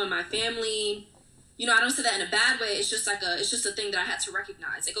other people in my family. I don't say that in a bad way. It's just a thing that I had to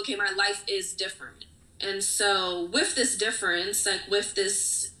recognize. Like, okay, my life is different. And so with this difference, like with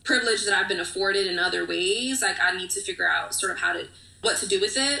this privilege that I've been afforded in other ways, like I need to figure out sort of what to do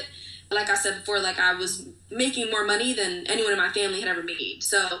with it. Like I said before, like I was making more money than anyone in my family had ever made.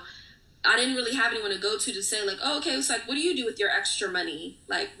 So I didn't really have anyone to go to say like, oh, okay, it's like, what do you do with your extra money?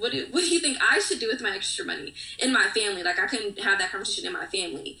 Like, what do you think I should do with my extra money in my family? Like, I couldn't have that conversation in my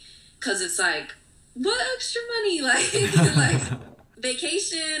family because it's like, what extra money? Like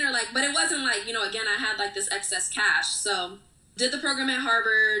vacation or like, but it wasn't like, again, I had like this excess cash. So did the program at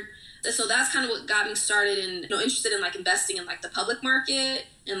Harvard. So that's kind of what got me started and interested in like investing in like the public market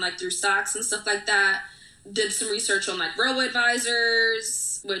and like through stocks and stuff like that. Did some research on like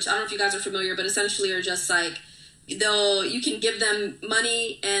robo-advisors, which I don't know if you guys are familiar, but essentially are just like you can give them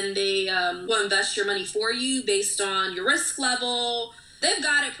money and they will invest your money for you based on your risk level. They've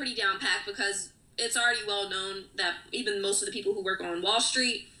got it pretty down packed because it's already well known that even most of the people who work on Wall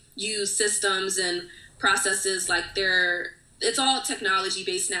Street use systems and processes like it's all technology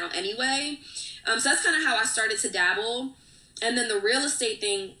based now anyway. So that's kind of how I started to dabble. And then the real estate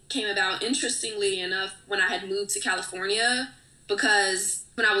thing came about, interestingly enough, when I had moved to California, because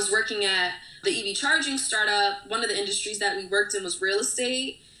when I was working at the EV charging startup, one of the industries that we worked in was real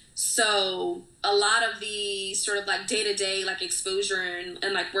estate. So a lot of the sort of like day-to-day like exposure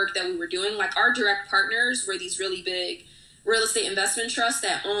and like work that we were doing, like our direct partners were these really big real estate investment trusts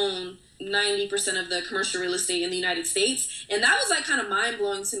that own 90% of the commercial real estate in the United States. And that was like kind of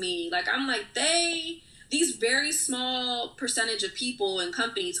mind-blowing to me. Like, I'm like, these very small percentage of people and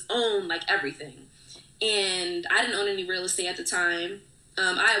companies own like everything. And I didn't own any real estate at the time.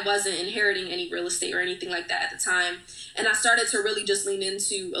 I wasn't inheriting any real estate or anything like that at the time. And I started to really just lean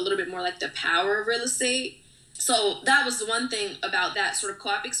into a little bit more like the power of real estate. So that was the one thing about that sort of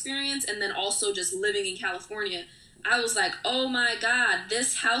co-op experience. And then also just living in California, I was like, oh my God,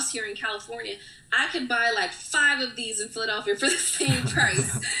 this house here in California, I could buy like 5 of these in Philadelphia for the same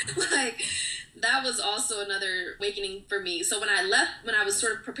price. Like, that was also another awakening for me. So when I was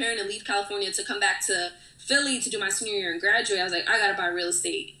sort of preparing to leave California to come back to Philly to do my senior year and graduate, I was like, I gotta buy real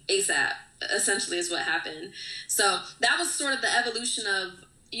estate ASAP, essentially is what happened. So that was sort of the evolution of,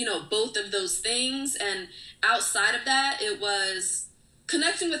 both of those things. And outside of that, it was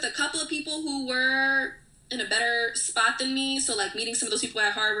connecting with a couple of people who were in a better spot than me. So like meeting some of those people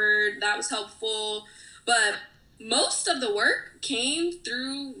at Harvard, that was helpful. But most of the work came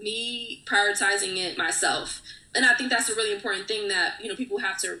through me prioritizing it myself. And I think that's a really important thing that, people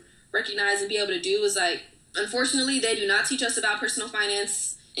have to recognize and be able to do is like, unfortunately, they do not teach us about personal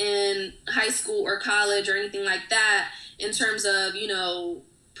finance in high school or college or anything like that in terms of,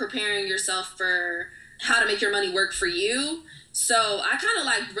 preparing yourself for how to make your money work for you. So I kind of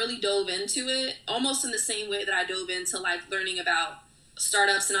like really dove into it almost in the same way that I dove into like learning about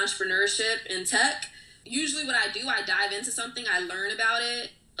startups and entrepreneurship in tech. Usually what I do, I dive into something, I learn about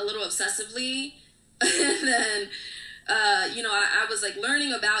it a little obsessively. And then, I was like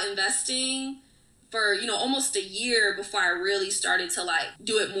learning about investing for, almost a year before I really started to like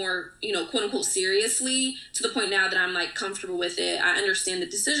do it more, quote unquote seriously, to the point now that I'm like comfortable with it. I understand the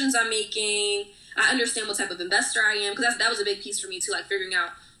decisions I'm making. I understand what type of investor I am, because that was a big piece for me too, like figuring out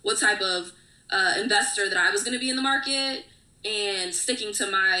what type of investor that I was going to be in the market and sticking to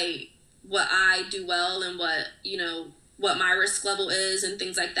what I do well and what my risk level is and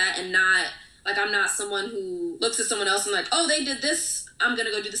things like that. And not like, I'm not someone who looks at someone else and like, oh, they did this, I'm going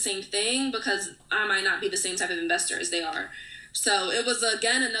to go do the same thing, because I might not be the same type of investor as they are. So it was,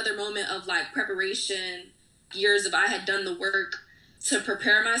 again, another moment of like preparation, years of I had done the work to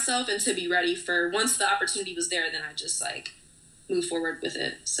prepare myself and to be ready for once the opportunity was there, then I just like move forward with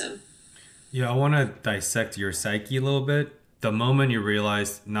it. So yeah, I want to dissect your psyche a little bit. The moment you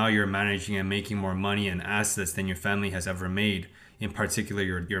realize now you're managing and making more money and assets than your family has ever made, in particular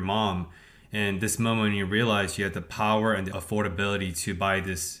your mom, and this moment you realize you have the power and the affordability to buy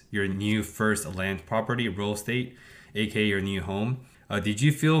your new first land property, real estate, aka your new home. Did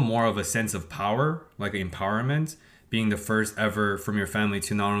you feel more of a sense of power, like empowerment, being the first ever from your family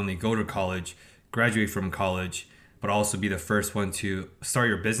to not only go to college, graduate from college, but also be the first one to start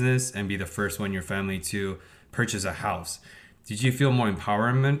your business and be the first one in your family to purchase a house? Did you feel more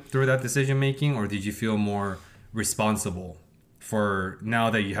empowerment through that decision making, or did you feel more responsible for now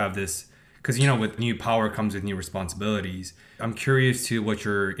that you have this? Because, with new power comes with new responsibilities. I'm curious to what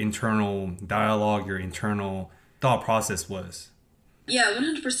your internal dialogue, your internal thought process was. Yeah,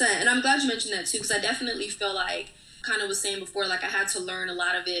 100%. And I'm glad you mentioned that too, because I definitely feel like, kind of was saying before, like I had to learn a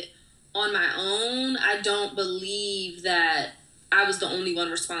lot of it on my own. I don't believe that I was the only one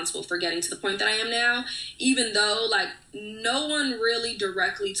responsible for getting to the point that I am now, even though like no one really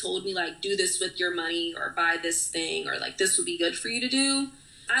directly told me like, do this with your money or buy this thing or like this would be good for you to do.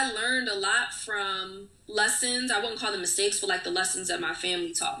 I learned a lot from lessons. I wouldn't call them mistakes, but like the lessons that my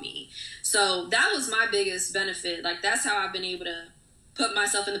family taught me. So that was my biggest benefit. Like that's how I've been able to put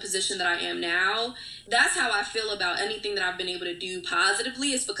myself in the position that I am now. That's how I feel about anything that I've been able to do positively.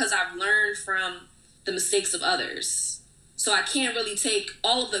 It's because I've learned from the mistakes of others. So I can't really take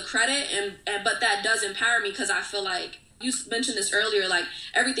all of the credit, but that does empower me, because I feel like, you mentioned this earlier, like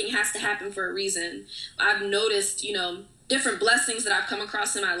everything has to happen for a reason. I've noticed, different blessings that I've come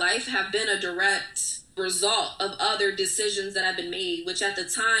across in my life have been a direct result of other decisions that have been made, which at the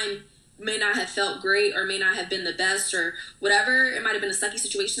time may not have felt great or may not have been the best or whatever. It might have been a sucky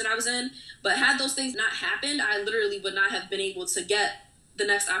situation that I was in. But had those things not happened, I literally would not have been able to get the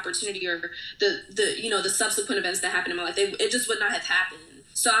next opportunity or the subsequent events that happened in my life. It just would not have happened.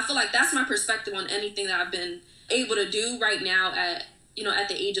 So I feel like that's my perspective on anything that I've been able to do right now at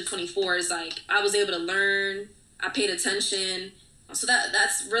the age of 24 is like, I was able to learn, I paid attention. So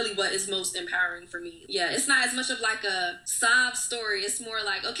that's really what is most empowering for me. Yeah, it's not as much of like a sob story. It's more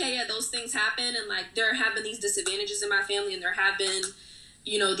like, okay, yeah, those things happen, and like there have been these disadvantages in my family, and there have been,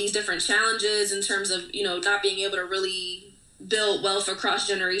 these different challenges in terms of, not being able to really build wealth across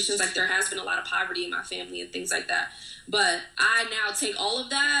generations. Like there has been a lot of poverty in my family and things like that. But I now take all of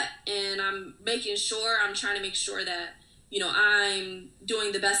that and I'm trying to make sure that, I'm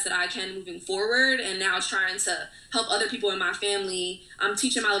doing the best that I can moving forward, and now trying to help other people in my family. I'm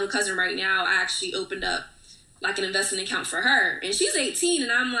teaching my little cousin right now. I actually opened up like an investment account for her, and she's 18,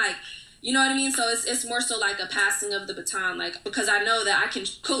 and I'm like, You know what I mean? So it's more so like a passing of the baton, like, because I know that I can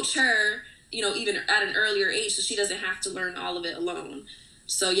coach her, you know, even at an earlier age, so she doesn't have to learn all of it alone.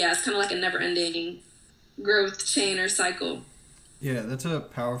 So yeah, it's kind of like a never-ending growth chain or cycle. Yeah, that's a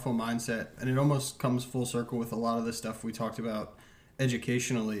powerful mindset, and it almost comes full circle with a lot of the stuff we talked about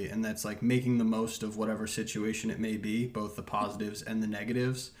educationally, and that's like making the most of whatever situation it may be, both the positives and the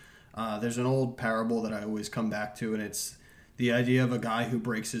negatives. There's an old parable that I always come back to, and it's the idea of a guy who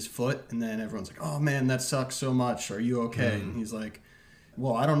breaks his foot, and then everyone's like, oh man, that sucks so much. Are you okay? And he's like,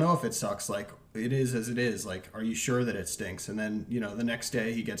 well, I don't know if it sucks. Like, it is as it is. Like, are you sure that it stinks? And then, you know, the next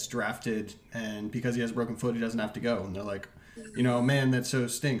day he gets drafted, and because he has a broken foot, he doesn't have to go. And they're like, you know, man, that so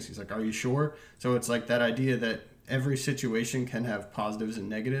stinks. He's like, are you sure? So it's like that idea that every situation can have positives and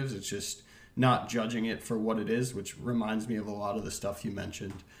negatives. It's just not judging it for what it is, which reminds me of a lot of the stuff you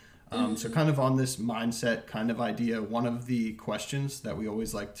mentioned. So kind of on this mindset kind of idea, one of the questions that we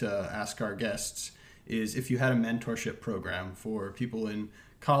always like to ask our guests is, if you had a mentorship program for people in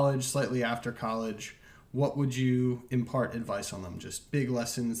college, slightly after college, what would you impart advice on them? Just big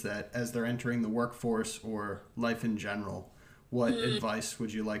lessons that as they're entering the workforce or life in general, what advice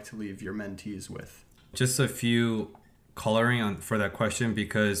would you like to leave your mentees with? Just a few coloring on for that question,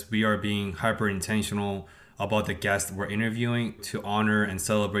 because we are being hyper intentional about the guests we're interviewing to honor and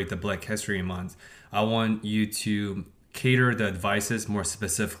celebrate the Black History Month. I want you to cater the advices more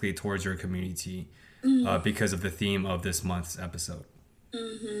specifically towards your community because of the theme of this month's episode.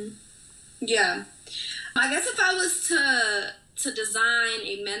 Yeah. I guess if I was to design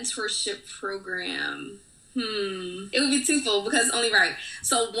a mentorship program, it would be twofold, because only right.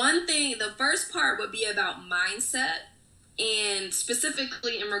 So one thing, the first part would be about mindset, and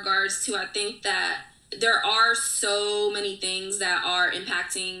specifically in regards to, I think that there are so many things that are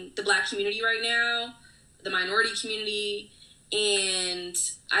impacting the Black community right now, the minority community, and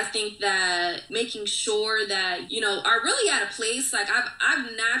I think that making sure that, you know, are really at a place, like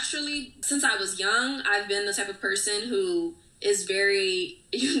I've naturally, since I was young, I've been the type of person who is very,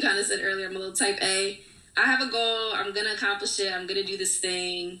 you kind of said earlier, I'm a little type A. I have a goal, I'm going to accomplish it, I'm going to do this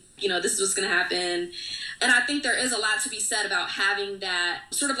thing, you know, this is what's going to happen. And I think there is a lot to be said about having that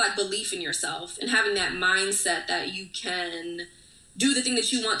sort of like belief in yourself and having that mindset that you can do the thing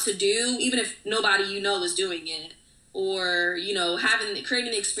that you want to do, even if nobody you know is doing it, or, you know,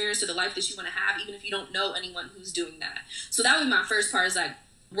 creating the experience of the life that you want to have, even if you don't know anyone who's doing that. So that would be my first part, is like,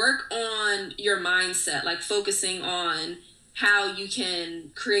 work on your mindset, like focusing on how you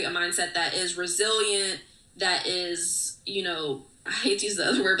can create a mindset that is resilient, that is, you know, I hate to use the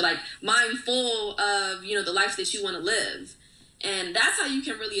other word, but like mindful of, you know, the life that you want to live. And that's how you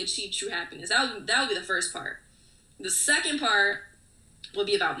can really achieve true happiness. That would be the first part. The second part would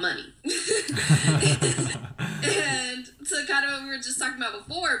be about money. And to kind of what we were just talking about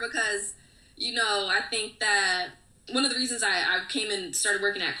before, because, you know, I think that one of the reasons I came and started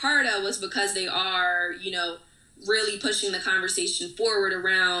working at Carta was because they are, you know, really pushing the conversation forward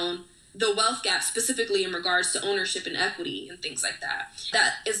around the wealth gap, specifically in regards to ownership and equity and things like that.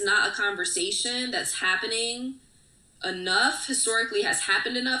 That is not a conversation that's happening enough, historically has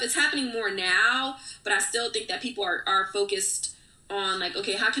happened enough. It's happening more now, but I still think that people are focused on like,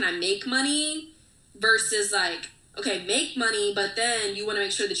 okay, how can I make money versus like, okay, make money, but then you want to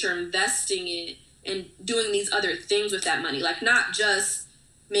make sure that you're investing it and doing these other things with that money, like not just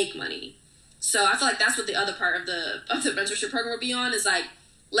make money. So I feel like that's what the other part of the mentorship program would be on, is like,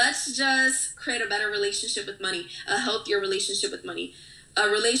 let's just create a better relationship with money, a healthier relationship with money, a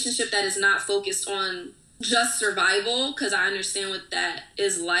relationship that is not focused on just survival, because I understand what that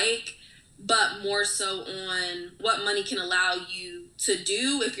is like, but more so on what money can allow you to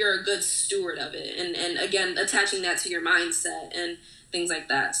do if you're a good steward of it. And again, attaching that to your mindset and things like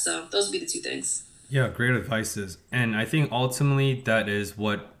that. So those would be the two things. Yeah, great advices. And I think ultimately that is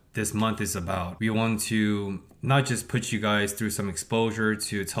what this month is about. We want to not just put you guys through some exposure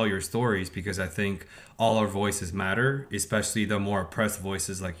to tell your stories, because I think all our voices matter, especially the more oppressed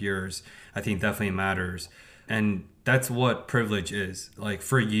voices like yours. I think definitely matters. And that's what privilege is. Like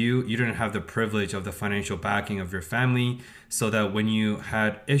for you didn't have the privilege of the financial backing of your family, so that when you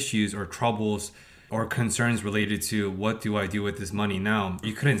had issues or troubles or concerns related to what do I do with this money now,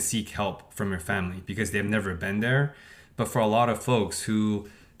 you couldn't seek help from your family because they've never been there. But for a lot of folks who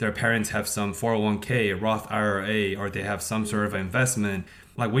their parents have some 401k, Roth IRA, or they have some sort of investment,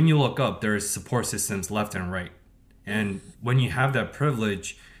 like when you look up, there's support systems left and right. And when you have that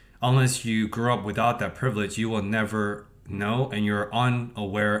privilege, unless you grew up without that privilege, you will never know, and you're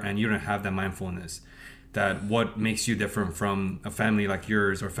unaware, and you don't have that mindfulness that what makes you different from a family like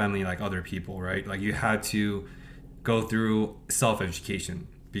yours or family like other people, right? Like you had to go through self-education,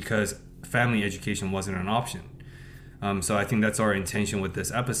 because family education wasn't an option. So I think that's our intention with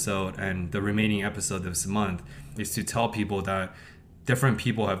this episode and the remaining episode this month is to tell people that different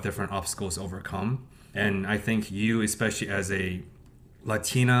people have different obstacles to overcome. And I think you, especially as a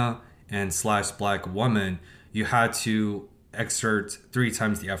Latina and / Black woman, you had to exert 3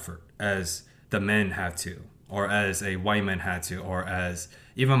 times the effort as the men had to, or as a white man had to, or as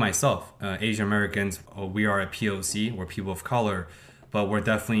even myself, Asian Americans, we are a POC, we're people of color, but we're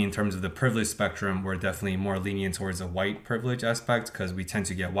definitely, in terms of the privilege spectrum, we're definitely more lenient towards a white privilege aspect because we tend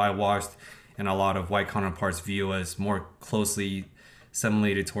to get whitewashed, and a lot of white counterparts view us more closely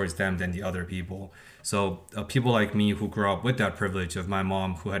assimilated towards them than the other people. So people like me who grew up with that privilege of my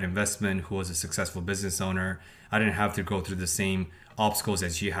mom who had investment, who was a successful business owner, I didn't have to go through the same obstacles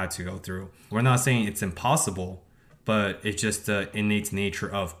that she had to go through. We're not saying it's impossible, but it's just the innate nature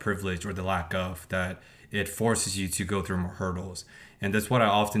of privilege or the lack of that it forces you to go through more hurdles. And that's what I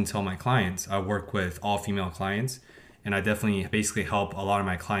often tell my clients. I work with all female clients, and I definitely basically help a lot of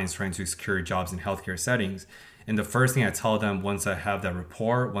my clients trying to secure jobs in healthcare settings. And the first thing I tell them once I have that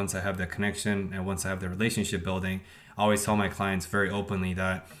rapport, once I have that connection, and once I have the relationship building, I always tell my clients very openly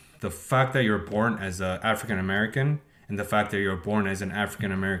that the fact that you're born as an African American and the fact that you're born as an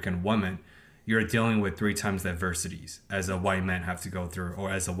African American woman, you're dealing with 3 times the adversities as a white man have to go through, or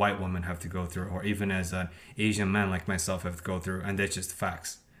as a white woman have to go through, or even as an Asian man like myself have to go through. And that's just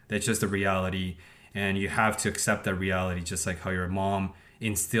facts. That's just the reality. And you have to accept that reality, just like how your mom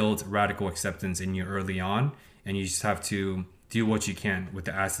instilled radical acceptance in you early on. And you just have to do what you can with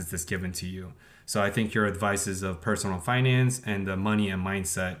the assets that's given to you. So I think your advices of personal finance and the money and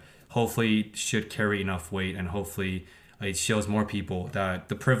mindset hopefully should carry enough weight, and hopefully it shows more people that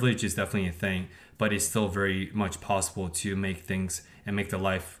the privilege is definitely a thing, but it's still very much possible to make things and make the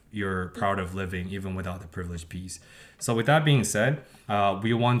life you're proud of living even without the privilege piece. So with that being said,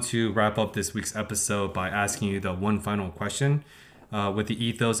 we want to wrap up this week's episode by asking you the one final question. With the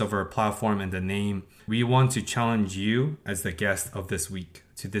ethos of our platform and the name, we want to challenge you as the guest of this week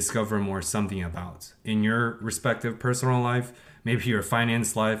to discover more something about in your respective personal life, maybe your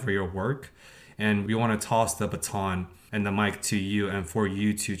finance life or your work. And we want to toss the baton and the mic to you and for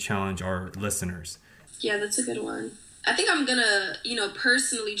you to challenge our listeners. Yeah, that's a good one. I think I'm gonna,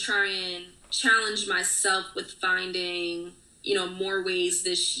 personally try and challenge myself with finding, more ways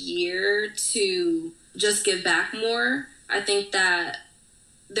this year to just give back more. I think that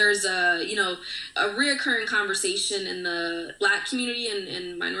there's a reoccurring conversation in the Black community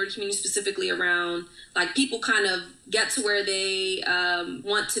and minority community specifically around, like, people kind of get to where they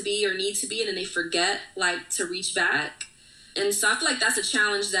want to be or need to be, and then they forget, like, to reach back. And so I feel like that's a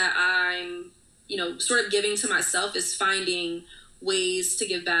challenge that I'm, sort of giving to myself, is finding ways to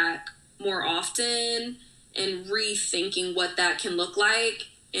give back more often and rethinking what that can look like,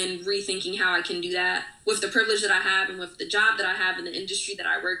 and rethinking how I can do that with the privilege that I have and with the job that I have in the industry that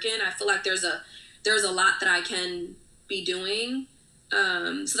I work in. I feel like there's a lot that I can be doing.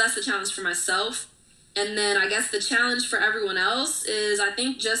 So that's the challenge for myself. And then I guess the challenge for everyone else is, I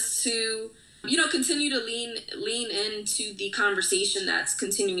think, just to, continue to lean into the conversation that's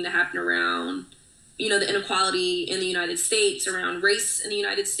continuing to happen around, the inequality in the United States, around race in the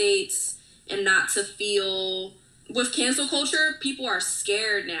United States, and not to feel... With cancel culture, people are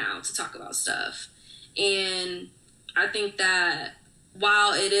scared now to talk about stuff. And I think that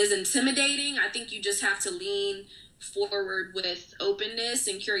while it is intimidating, I think you just have to lean forward with openness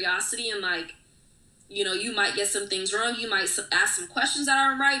and curiosity. And, like, you might get some things wrong. You might ask some questions that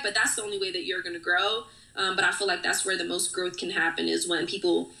aren't right, but that's the only way that you're going to grow. But I feel like that's where the most growth can happen, is when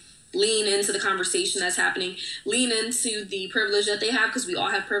people lean into the conversation that's happening, lean into the privilege that they have, because we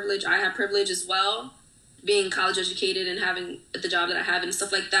all have privilege. I have privilege as well, being college educated and having the job that I have and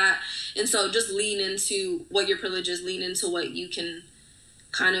stuff like that. And so just lean into what your privilege is, lean into what you can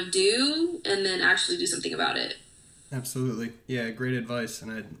kind of do, and then actually do something about it. Absolutely. Yeah, great advice.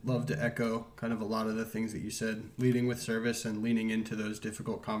 And I'd love to echo kind of a lot of the things that you said, leading with service and leaning into those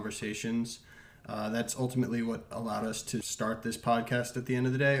difficult conversations. That's ultimately what allowed us to start this podcast at the end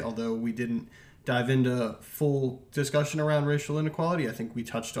of the day. Although we didn't dive into full discussion around racial inequality, I think we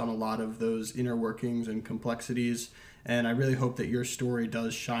touched on a lot of those inner workings and complexities, and I really hope that your story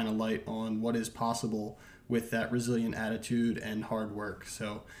does shine a light on what is possible with that resilient attitude and hard work.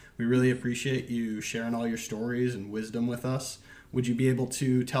 So we really appreciate you sharing all your stories and wisdom with us. Would you be able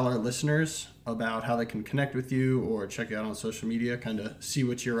to tell our listeners about how they can connect with you or check you out on social media, kind of see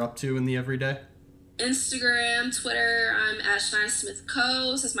what you're up to in the everyday? Instagram, Twitter, I'm at Shine Smith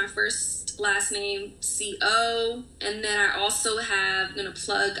Co. So that's my last name, C-O. And then I also have,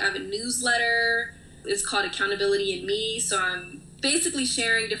 I have a newsletter. It's called Accountability in Me. So I'm basically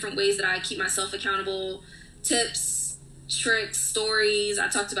sharing different ways that I keep myself accountable, tips, tricks, stories. I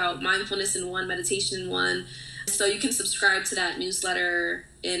talked about mindfulness in one, meditation in one. So you can subscribe to that newsletter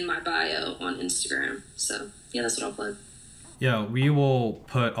in my bio on Instagram. So yeah, that's what I'll plug. Yeah, we will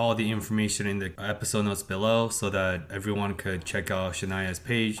put all the information in the episode notes below so that everyone could check out Shania's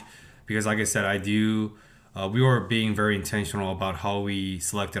page. Because like I said, we were being very intentional about how we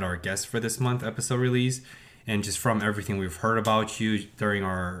selected our guests for this month episode release. And just from everything we've heard about you during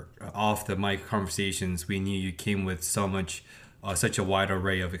our off the mic conversations, we knew you came with such a wide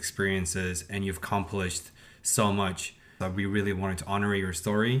array of experiences, and you've accomplished so much that we really wanted to honor your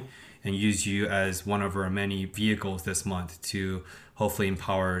story and use you as one of our many vehicles this month to hopefully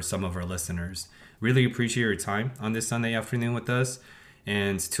empower some of our listeners. Really appreciate your time on this Sunday afternoon with us.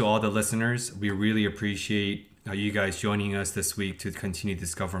 And to all the listeners, we really appreciate you guys joining us this week to continue to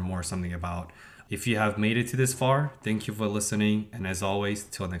discover more something about. If you have made it to this far, thank you for listening. And as always,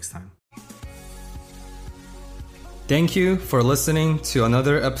 till next time. Thank you for listening to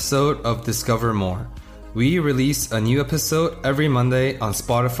another episode of Discover More. We release a new episode every Monday on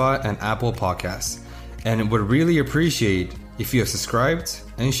Spotify and Apple Podcasts, and would really appreciate if you have subscribed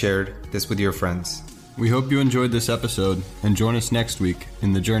and shared this with your friends. We hope you enjoyed this episode and join us next week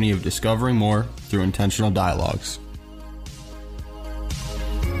in the journey of discovering more through intentional dialogues.